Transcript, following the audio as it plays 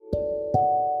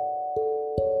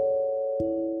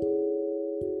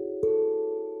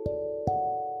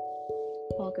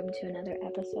to another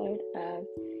episode of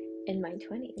In My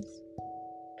 20s.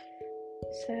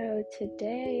 So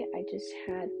today I just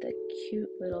had the cute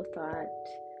little thought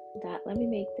that let me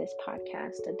make this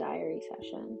podcast a diary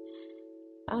session.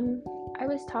 I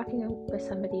was talking with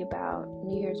somebody about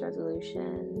New Year's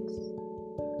resolutions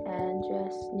and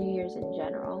just New Year's in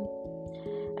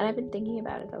general, and I've been thinking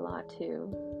about it a lot too.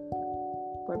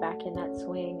 We're back in that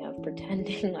swing of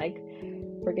pretending like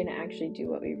we're going to actually do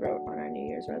what we wrote on our New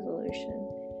Year's resolution.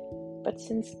 But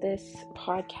since this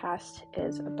podcast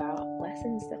is about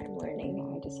lessons that I'm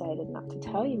learning, I decided not to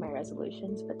tell you my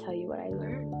resolutions, but tell you what I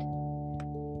learned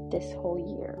this whole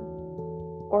year.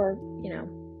 Or,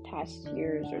 past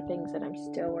years, or things that I'm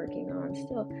still working on,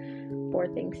 or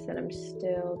things that I'm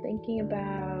still thinking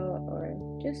about, or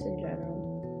just in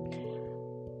general.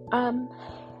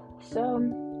 So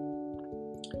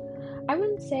I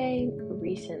wouldn't say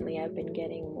recently I've been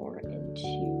getting more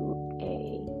into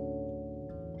a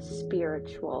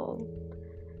spiritual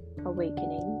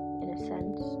awakening in a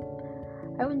sense.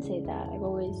 I wouldn't say that. I've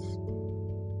always,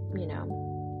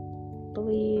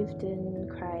 believed in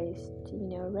Christ,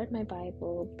 read my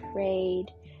Bible, prayed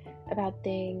about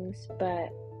things,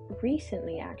 but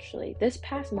recently actually, this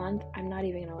past month, I'm not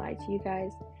even gonna lie to you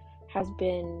guys, has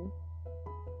been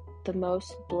the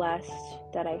most blessed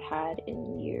that I've had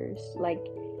in years. Like,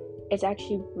 it's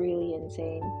actually really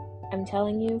insane. I'm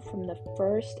telling you, from the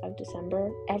 1st of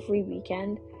December, every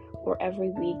weekend or every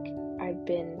week, I've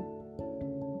been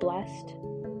blessed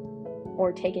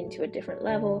or taken to a different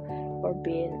level or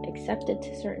been accepted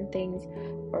to certain things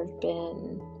or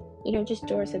been, just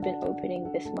doors have been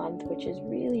opening this month, which is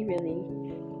really, really,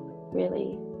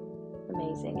 really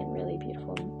amazing and really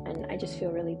beautiful. And I just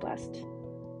feel really blessed.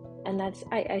 And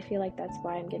I feel like that's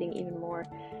why I'm getting even more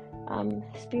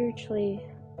spiritually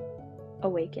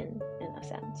awakened in a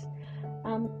sense.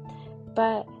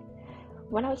 But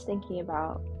when I was thinking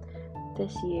about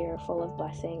this year full of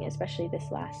blessing, especially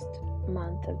this last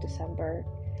month of December,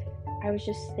 I was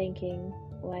just thinking,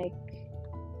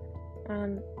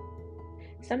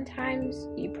 sometimes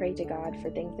you pray to God for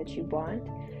things that you want,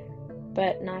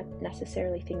 but not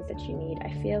necessarily things that you need. I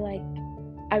feel like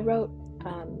I wrote,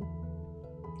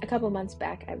 a couple months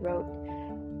back, I wrote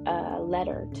a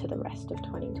letter to the rest of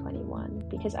 2021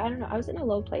 because I was in a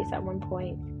low place at one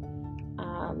point,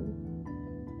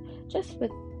 just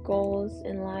with goals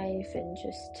in life and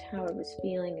just how I was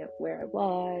feeling at where I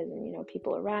was and,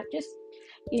 people around, just,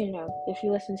 if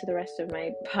you listen to the rest of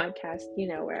my podcast,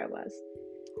 where I was.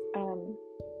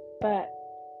 But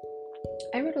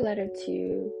I wrote a letter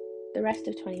to the rest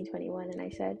of 2021 and I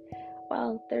said,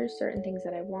 well, there's certain things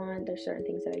that I want, there's certain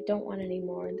things that I don't want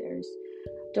anymore, there's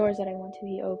doors that I want to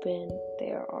be open,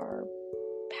 there are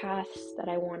paths that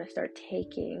I want to start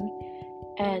taking,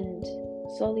 and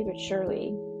slowly but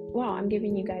surely, wow, I'm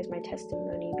giving you guys my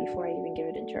testimony before I even give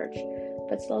it in church,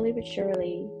 but slowly but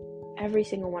surely, every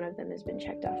single one of them has been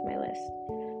checked off my list.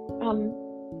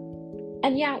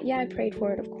 And yeah, I prayed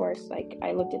for it, of course. Like,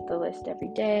 I looked at the list every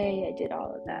day, I did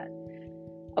all of that.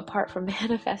 Apart from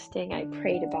manifesting, I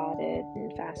prayed about it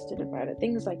and fasted about it,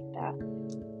 things like that.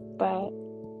 But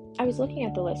I was looking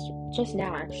at the list just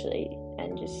now, actually,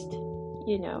 and just,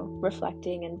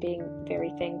 reflecting and being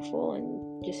very thankful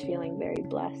and just feeling very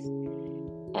blessed.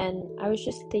 And I was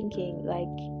just thinking,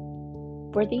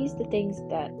 were these the things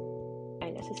that I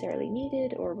necessarily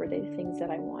needed, or were they the things that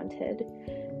I wanted?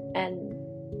 And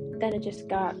then it just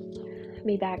got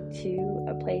me back to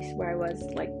a place where I was,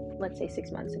 let's say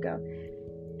 6 months ago.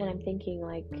 And I'm thinking,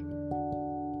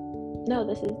 no,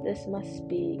 this must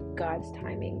be God's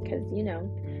timing, because,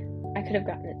 I could have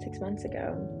gotten it 6 months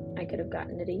ago. I could have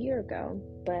gotten it a year ago,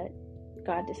 but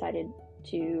God decided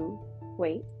to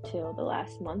wait till the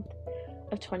last month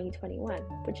of 2021,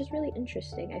 which is really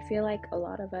interesting. I feel like a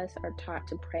lot of us are taught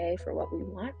to pray for what we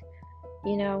want,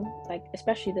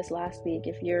 especially this last week.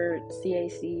 If you're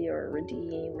CAC or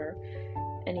Redeem or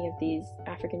any of these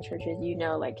African churches,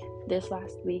 this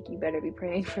last week you better be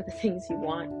praying for the things you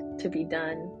want to be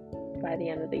done by the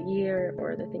end of the year,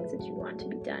 or the things that you want to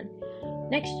be done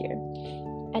next year.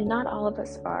 And not all of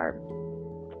us are,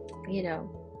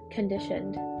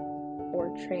 conditioned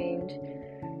or trained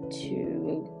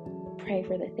to pray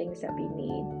for the things that we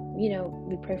need.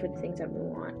 We pray for the things that we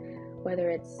want, whether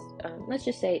it's, let's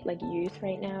just say, youth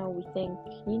right now. We think,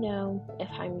 if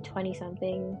I'm 20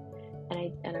 something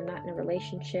and I'm not in a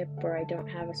relationship, or I don't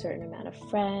have a certain amount of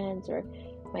friends, or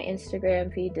my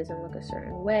Instagram feed doesn't look a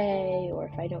certain way, or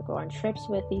if I don't go on trips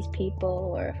with these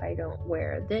people, or if I don't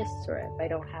wear this, or if I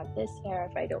don't have this hair,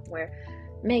 if I don't wear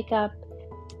makeup,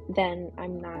 then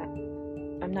I'm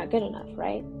not good enough,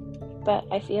 right? But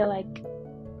I feel like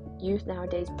youth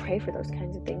nowadays pray for those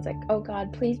kinds of things, like, oh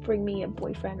God, please bring me a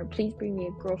boyfriend, or please bring me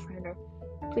a girlfriend, or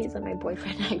please let my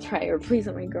boyfriend act right, or please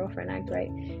let my girlfriend act right.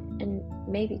 And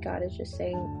maybe God is just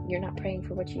saying, you're not praying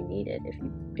for what you needed.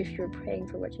 If you're praying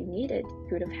for what you needed, you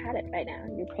would have had it right now.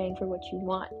 You're praying for what you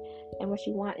want, and what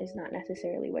you want is not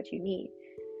necessarily what you need.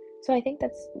 So I think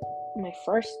that's my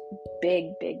first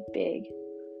big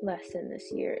lesson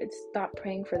this year. It's stop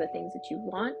praying for the things that you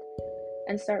want,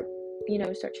 and start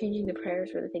changing the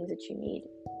prayers for the things that you need.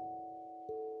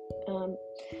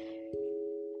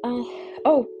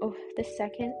 The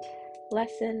second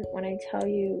lesson, when I tell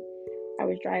you, I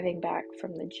was driving back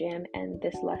from the gym and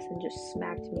this lesson just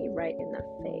smacked me right in the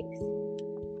face.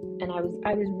 And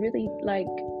I was really like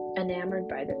enamored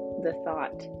by the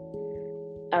thought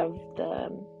of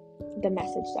the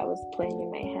message that was playing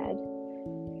in my head.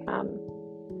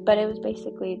 But it was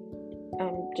basically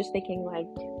just thinking, like,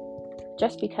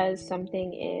 just because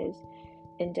something is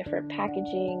in different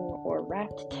packaging or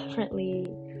wrapped differently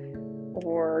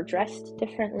or dressed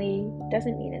differently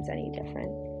doesn't mean it's any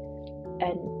different.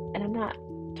 And I'm not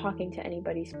talking to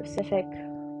anybody specific,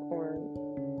 or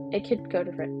it could go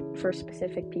different for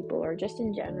specific people or just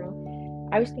in general.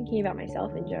 I was thinking about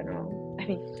myself in general.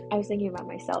 I was thinking about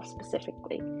myself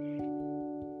specifically.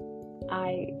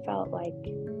 I felt like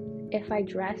if I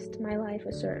dressed my life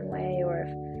a certain way, or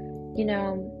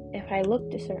if I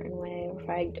looked a certain way, or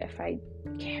if I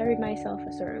carried myself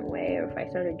a certain way, or if I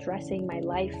started dressing my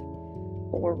life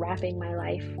or wrapping my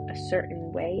life a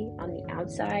certain way on the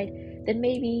outside, then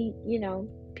maybe,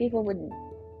 people would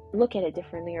look at it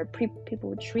differently, or people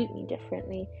would treat me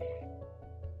differently.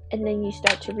 And then you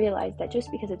start to realize that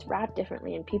just because it's wrapped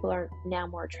differently and people are now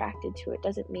more attracted to it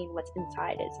doesn't mean what's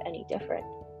inside is any different.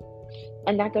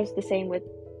 And that goes the same with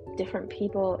different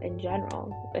people in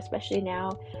general, especially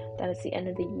now that it's the end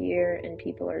of the year and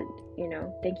people are,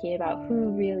 thinking about who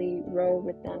really rode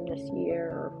with them this year,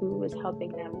 or who was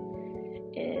helping them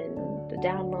in the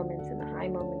down moments and the high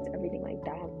moments, everything like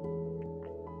that.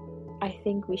 I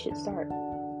think we should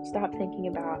stop thinking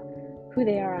about who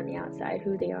they are on the outside,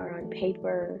 who they are on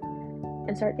paper,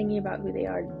 and start thinking about who they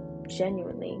are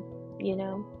genuinely.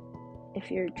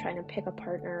 If you're trying to pick a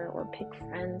partner or pick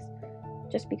friends,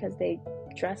 just because they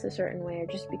dress a certain way, or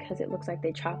just because it looks like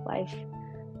they chop life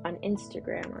on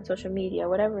Instagram, on social media,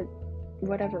 whatever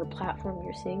platform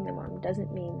you're seeing them on,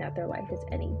 doesn't mean that their life is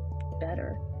any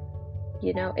better.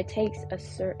 It takes a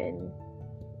certain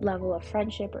level of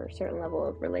friendship or a certain level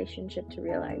of relationship to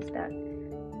realize that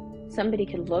somebody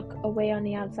could look away on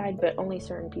the outside, but only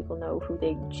certain people know who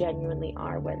they genuinely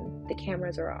are when the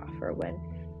cameras are off, or when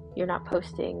you're not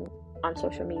posting on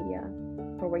social media,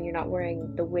 or when you're not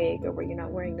wearing the wig, or when you're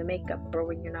not wearing the makeup, or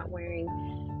when you're not wearing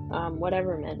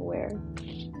whatever men wear.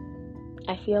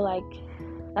 I feel like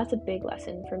that's a big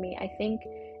lesson for me. I think,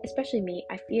 especially me,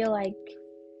 I feel like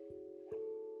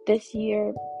this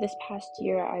past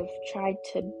year, I've tried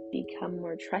to become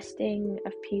more trusting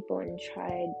of people and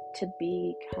tried to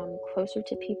become closer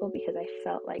to people, because I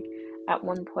felt like at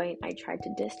one point I tried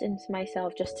to distance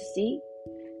myself just to see,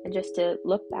 and just to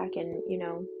look back, and you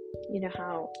know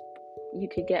how you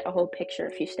could get a whole picture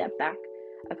if you step back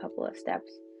a couple of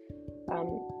steps.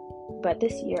 But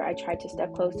this year I tried to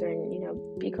step closer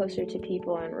and be closer to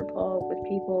people and rapport with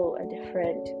people a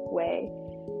different way.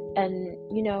 And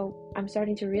I'm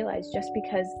starting to realize just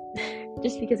because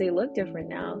they look different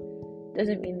now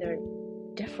doesn't mean they're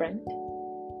different.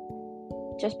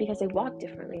 Just because they walk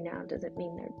differently now doesn't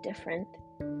mean they're different.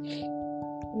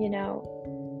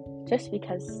 Just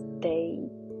because they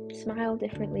smile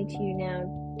differently to you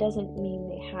now doesn't mean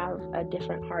they have a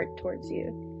different heart towards you.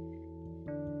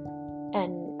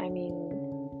 And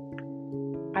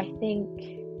I think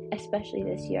especially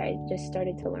this year I just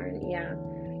started to learn,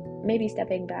 maybe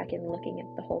stepping back and looking at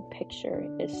the whole picture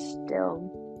is still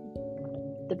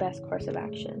the best course of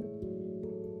action.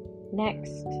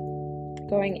 Next,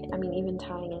 even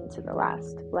tying into the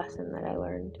last lesson that I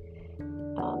learned,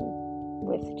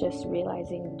 with just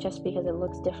realizing just because it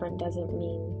looks different doesn't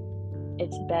mean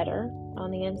it's better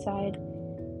on the inside.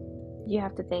 You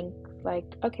have to think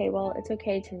like, okay, well, it's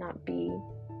okay to not be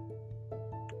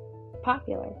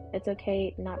popular. It's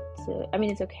okay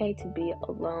it's okay to be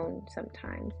alone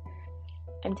sometimes.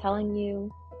 I'm telling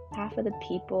you, half of the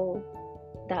people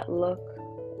that look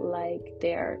like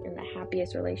they're in the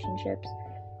happiest relationships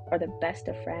or the best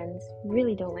of friends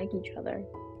really don't like each other.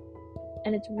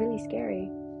 And it's really scary.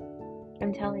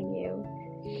 I'm telling you,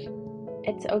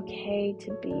 it's okay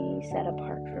to be set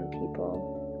apart from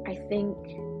people. I think,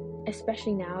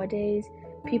 especially nowadays,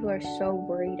 people are so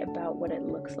worried about what it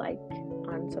looks like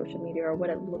on social media or what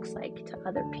it looks like to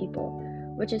other people,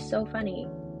 which is so funny.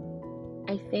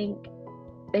 I think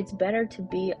it's better to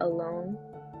be alone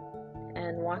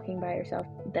and walking by yourself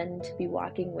than to be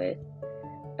walking with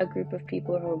a group of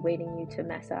people who are waiting you to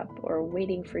mess up, or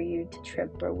waiting for you to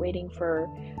trip, or waiting for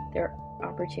their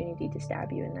opportunity to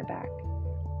stab you in the back.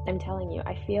 I'm telling you,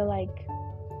 I feel like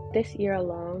this year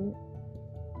alone,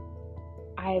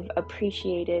 I've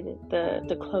appreciated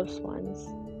the close ones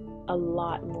a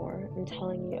lot more. I'm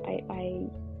telling you, I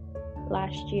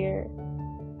last year,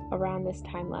 around this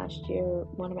time last year,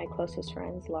 one of my closest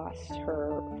friends lost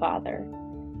her father.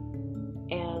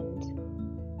 And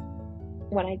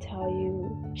when I tell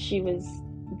you she was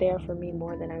there for me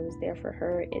more than I was there for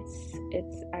her,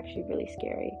 it's actually really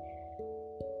scary.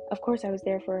 Of course I was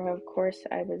there for her. Of course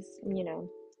I was,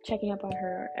 checking up on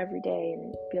her every day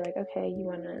and be like, okay, you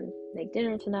want to make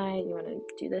dinner tonight? You want to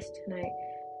do this tonight?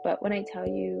 But when I tell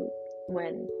you,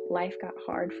 when life got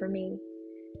hard for me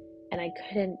and I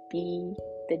couldn't be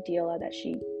the Dila that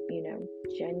she,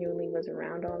 genuinely was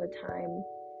around all the time,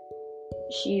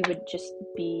 she would just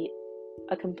be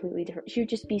a completely different, she would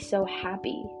just be so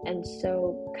happy and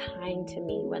so kind to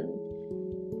me when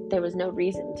there was no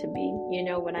reason to be,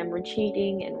 when I'm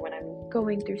retreating and when I'm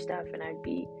going through stuff and I'd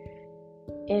be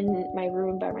in my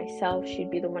room by myself,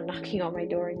 she'd be the one knocking on my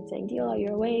door and saying, Dila,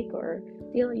 you're awake? Or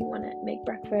Dila, you want to make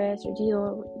breakfast? Or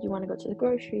Dila, you want to go to the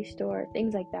grocery store?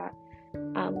 Things like that.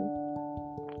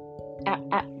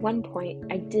 At one point,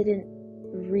 I didn't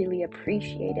really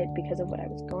appreciate it because of what I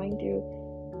was going through.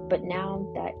 But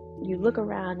now that you look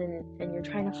around and you're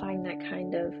trying to find that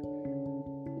kind of,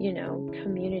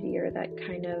 community, or that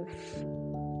kind of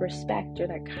respect, or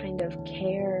that kind of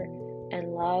care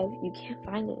and love, you can't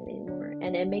find it anymore.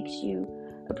 And it makes you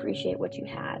appreciate what you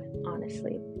had,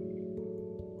 honestly.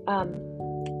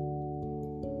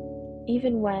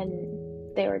 Even when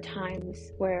there are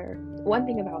times where, one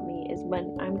thing about me is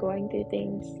when I'm going through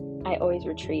things, I always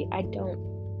retreat. I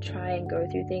don't try and go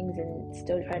through things and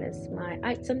still try to smile.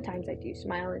 Sometimes I do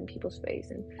smile in people's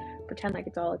face and pretend like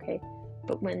it's all okay.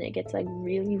 But when it gets like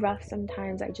really rough,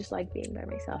 sometimes I just like being by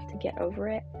myself to get over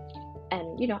it.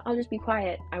 And, I'll just be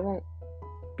quiet. I won't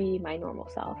be my normal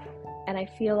self. And I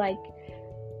feel like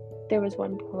there was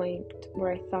one point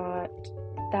where I thought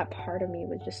that part of me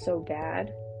was just so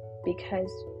bad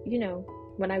because,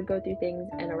 when I would go through things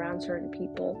and around certain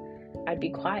people, I'd be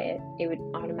quiet. It would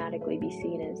automatically be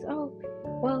seen as, oh,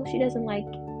 well, she doesn't like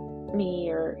me,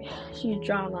 or she's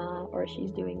drama, or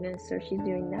she's doing this, or she's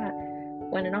doing that.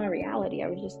 When in all reality, I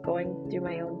was just going through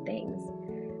my own things.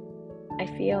 I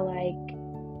feel like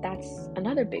that's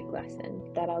another big lesson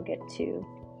that I'll get to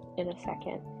in a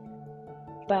second.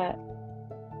 But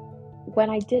when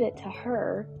I did it to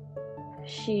her,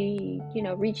 she,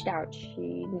 reached out.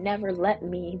 She never let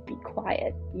me be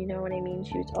quiet. You know what I mean?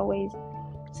 She was always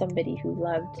somebody who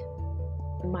loved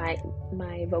my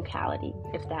vocality,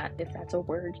 if that's a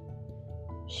word.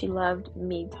 She loved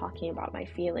me talking about my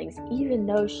feelings, even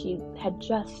though she had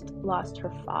just lost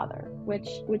her father,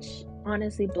 which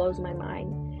honestly blows my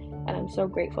mind. And I'm so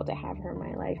grateful to have her in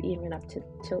my life, even up to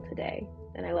till today.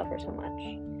 And I love her so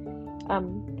much.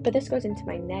 But this goes into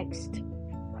my next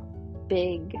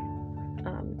big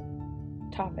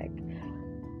topic.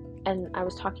 And I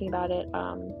was talking about it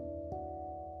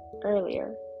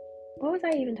earlier. What was I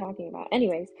even talking about?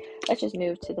 Anyways, let's just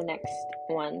move to the next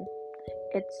one.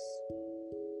 It's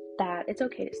that it's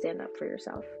okay to stand up for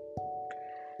yourself.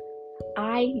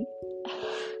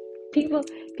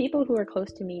 People who are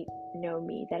close to me know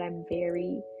me, that I'm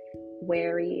very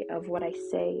wary of what I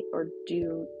say or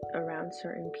do around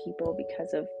certain people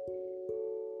because of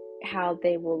how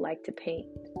they will like to paint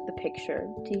the picture.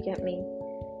 Do you get me?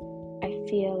 I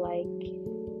feel like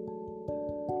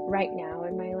right now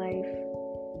in my life,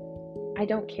 I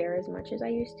don't care as much as I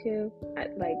used to.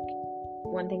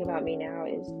 One thing about me now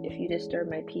is if you disturb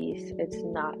my peace, it's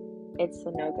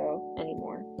a no-go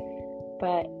anymore.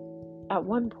 But at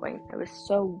one point, I was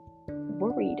so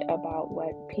worried about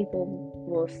what people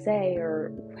will say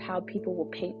or how people will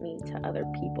paint me to other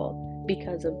people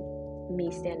because of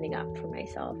me standing up for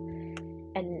myself.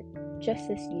 And just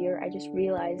this year, I just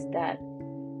realized that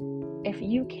if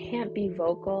you can't be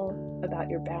vocal about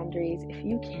your boundaries, if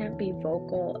you can't be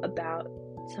vocal about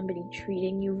somebody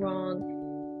treating you wrong,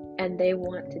 and they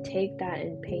want to take that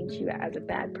and paint you as a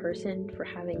bad person for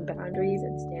having boundaries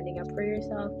and standing up for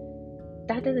yourself,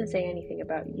 that doesn't say anything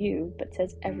about you, but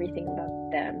says everything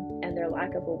about them and their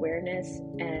lack of awareness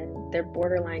and their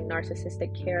borderline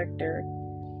narcissistic character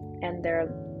and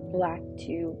their lack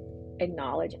to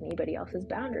acknowledge anybody else's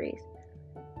boundaries.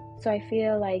 So I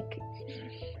feel like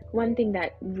one thing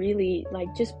that really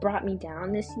just brought me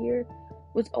down this year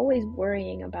was always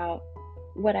worrying about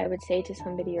what I would say to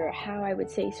somebody or how I would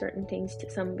say certain things to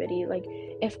somebody. Like,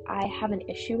 if I have an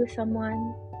issue with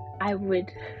someone, I would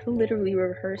literally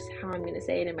rehearse how I'm going to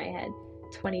say it in my head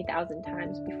 20,000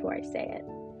 times before I say it.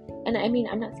 And I mean,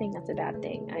 I'm not saying that's a bad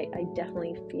thing. I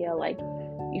definitely feel like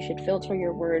you should filter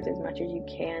your words as much as you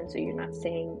can so you're not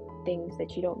saying things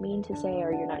that you don't mean to say,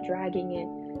 or you're not dragging it,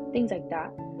 things like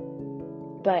that.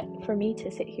 But for me to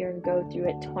sit here and go through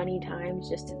it 20 times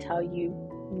just to tell you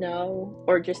no,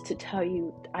 or just to tell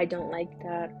you I don't like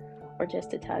that, or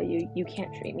just to tell you you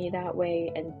can't treat me that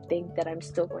way, and think that I'm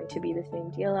still going to be the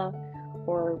same dealer,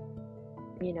 or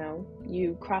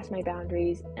you cross my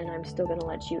boundaries and I'm still going to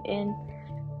let you in,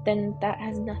 then that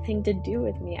has nothing to do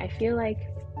with me. I feel like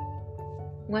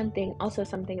one thing, also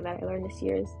something that I learned this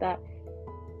year, is that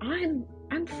I'm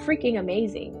freaking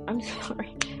amazing. I'm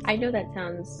sorry. I know that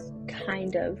sounds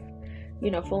kind of,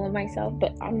 full of myself,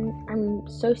 but I'm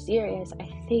so serious. I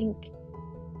think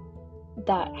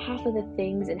that half of the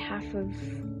things and half of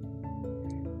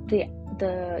the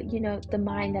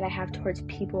mind that I have towards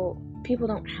people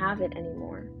don't have it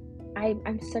anymore.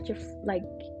 I'm such a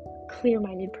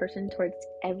clear-minded person towards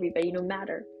everybody, no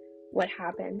matter what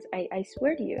happens. I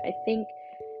swear to you, I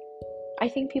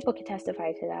think people can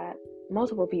testify to that.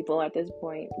 Multiple people at this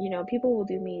point. People will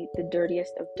do me the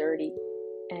dirtiest of dirty,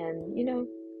 and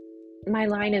my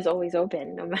line is always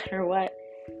open no matter what.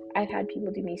 I've had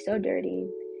people do me so dirty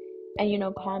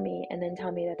and call me and then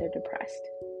tell me that they're depressed,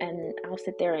 and I'll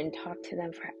sit there and talk to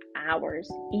them for hours,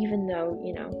 even though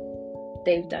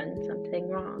they've done something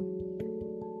wrong.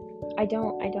 I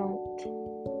don't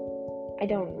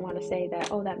want to say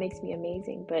that, oh, that makes me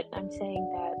amazing, but I'm saying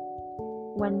that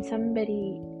when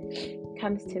somebody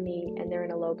comes to me and they're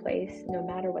in a low place, no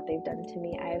matter what they've done to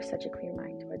me, I have such a clear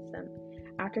mind towards them.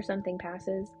 After something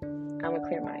passes, I'm a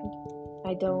clear mind.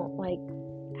 I don't like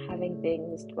having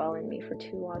things dwell in me for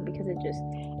too long, because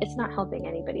it's not helping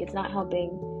anybody. It's not helping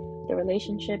the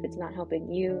relationship, it's not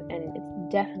helping you, and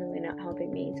it's definitely not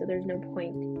helping me, so there's no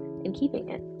point in keeping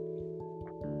it.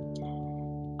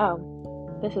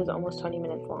 This is almost 20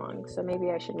 minutes long, so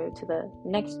maybe I should move to the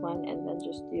next one and then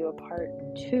just do a part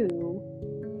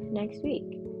 2 next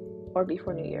week, or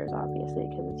before New Year's, obviously,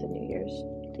 because it's a New Year's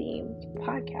themed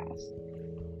podcast.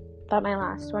 But my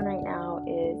last one right now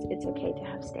is it's okay to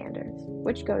have standards,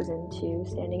 which goes into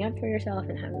standing up for yourself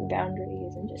and having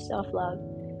boundaries and just self-love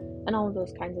and all of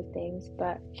those kinds of things.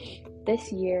 But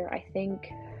this year, I think,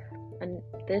 and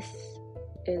this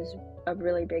is a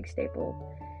really big staple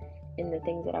in the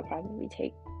things that I'll probably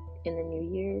take in the new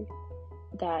year,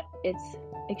 that it's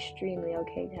extremely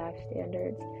okay to have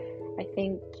standards. I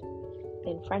think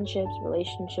in friendships,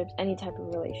 relationships, any type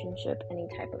of relationship, any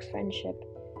type of friendship,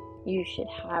 you should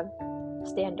have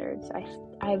standards.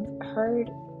 I've heard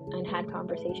and had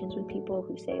conversations with people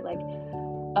who say like,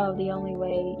 oh, the only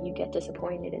way you get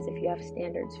disappointed is if you have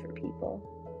standards for people,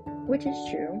 which is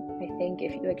true. I think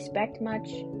if you expect much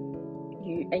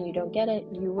and you don't get it,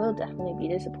 you will definitely be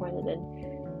disappointed,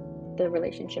 and the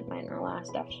relationship might not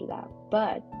last after that.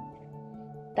 But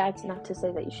that's not to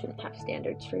say that you shouldn't have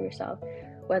standards for yourself,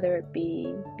 whether it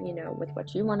be, with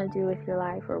what you want to do with your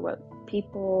life, or what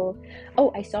people...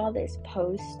 Oh, I saw this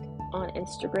post on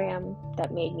Instagram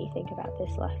that made me think about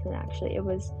this lesson, actually. It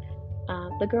was,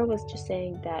 the girl was just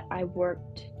saying that I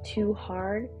worked too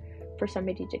hard for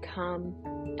somebody to come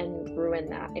and ruin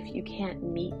that. If you can't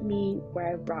meet me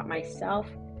where I've brought myself,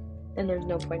 then there's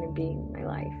no point in being in my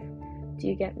life. Do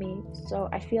you get me? So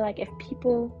I feel like if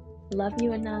people love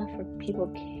you enough, or people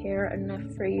care enough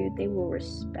for you, they will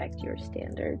respect your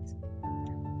standards.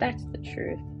 That's the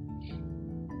truth.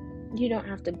 You don't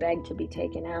have to beg to be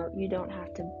taken out. You don't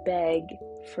have to beg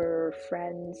for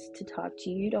friends to talk to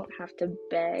you. You don't have to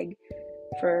beg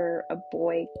for a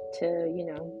boy to,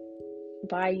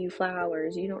 buy you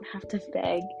flowers. You don't have to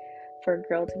beg for a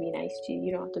girl to be nice to you.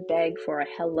 You don't have to beg for a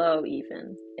hello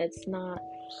even. It's not,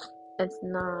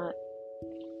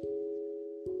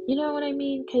 you know what I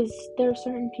mean? Because there are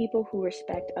certain people who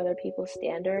respect other people's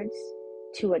standards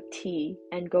to a T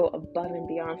and go above and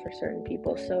beyond for certain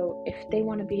people. So if they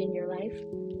want to be in your life,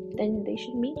 then they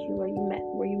should meet you where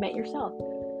you met yourself.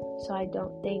 So I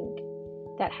don't think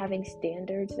that having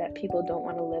standards that people don't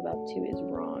want to live up to is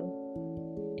wrong.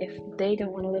 If they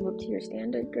don't want to live up to your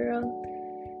standard, girl,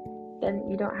 then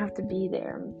you don't have to be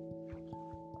there.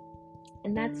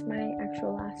 And that's my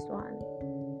actual last one.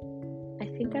 I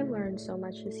think I've learned so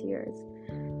much this year.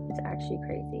 It's actually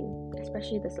crazy,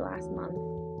 especially this last month.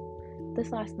 This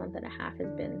last month and a half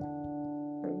has been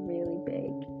really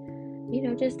big.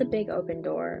 Just a big open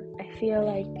door. I feel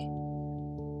like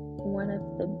one of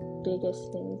the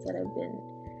biggest things that I've been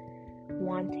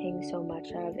wanting so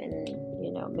much of, and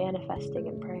manifesting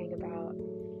and praying about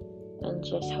and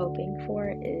just hoping for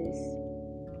is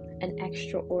an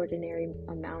extraordinary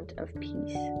amount of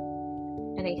peace.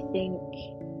 And I think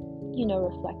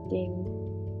reflecting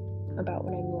about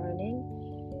what I'm learning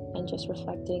and just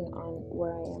reflecting on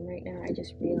where I am right now, I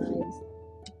just realized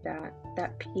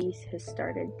that peace has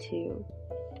started to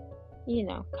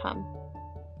come,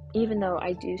 even though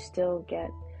I do still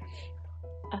get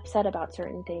upset about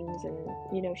certain things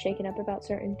and shaken up about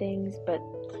certain things. But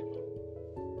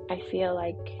I feel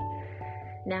like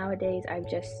nowadays I've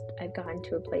gotten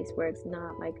to a place where it's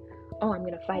not like, oh, I'm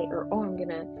gonna fight, or oh, I'm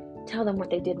gonna tell them what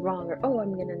they did wrong, or oh,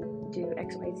 I'm gonna do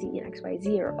XYZ and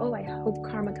XYZ, or oh, I hope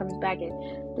karma comes back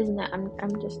and this and that.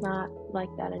 I'm just not like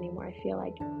that anymore. I feel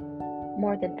like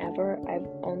more than ever I've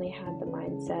only had the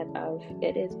mindset of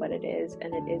it is what it is,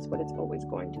 and it is what it's always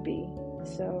going to be.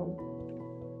 So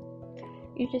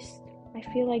I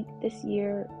feel like this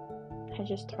year has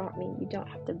just taught me you don't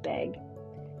have to beg.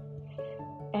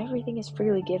 Everything is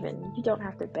freely given. You don't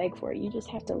have to beg for it. You just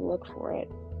have to look for it.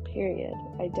 Period.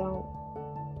 I don't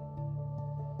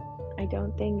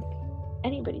think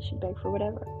anybody should beg for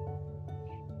whatever.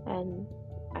 And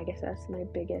I guess that's my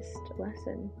biggest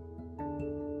lesson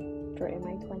for in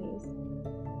my 20s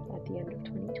at the end of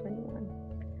 2021.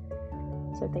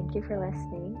 So thank you for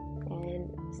listening,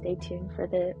 and stay tuned for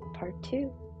the part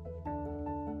 2.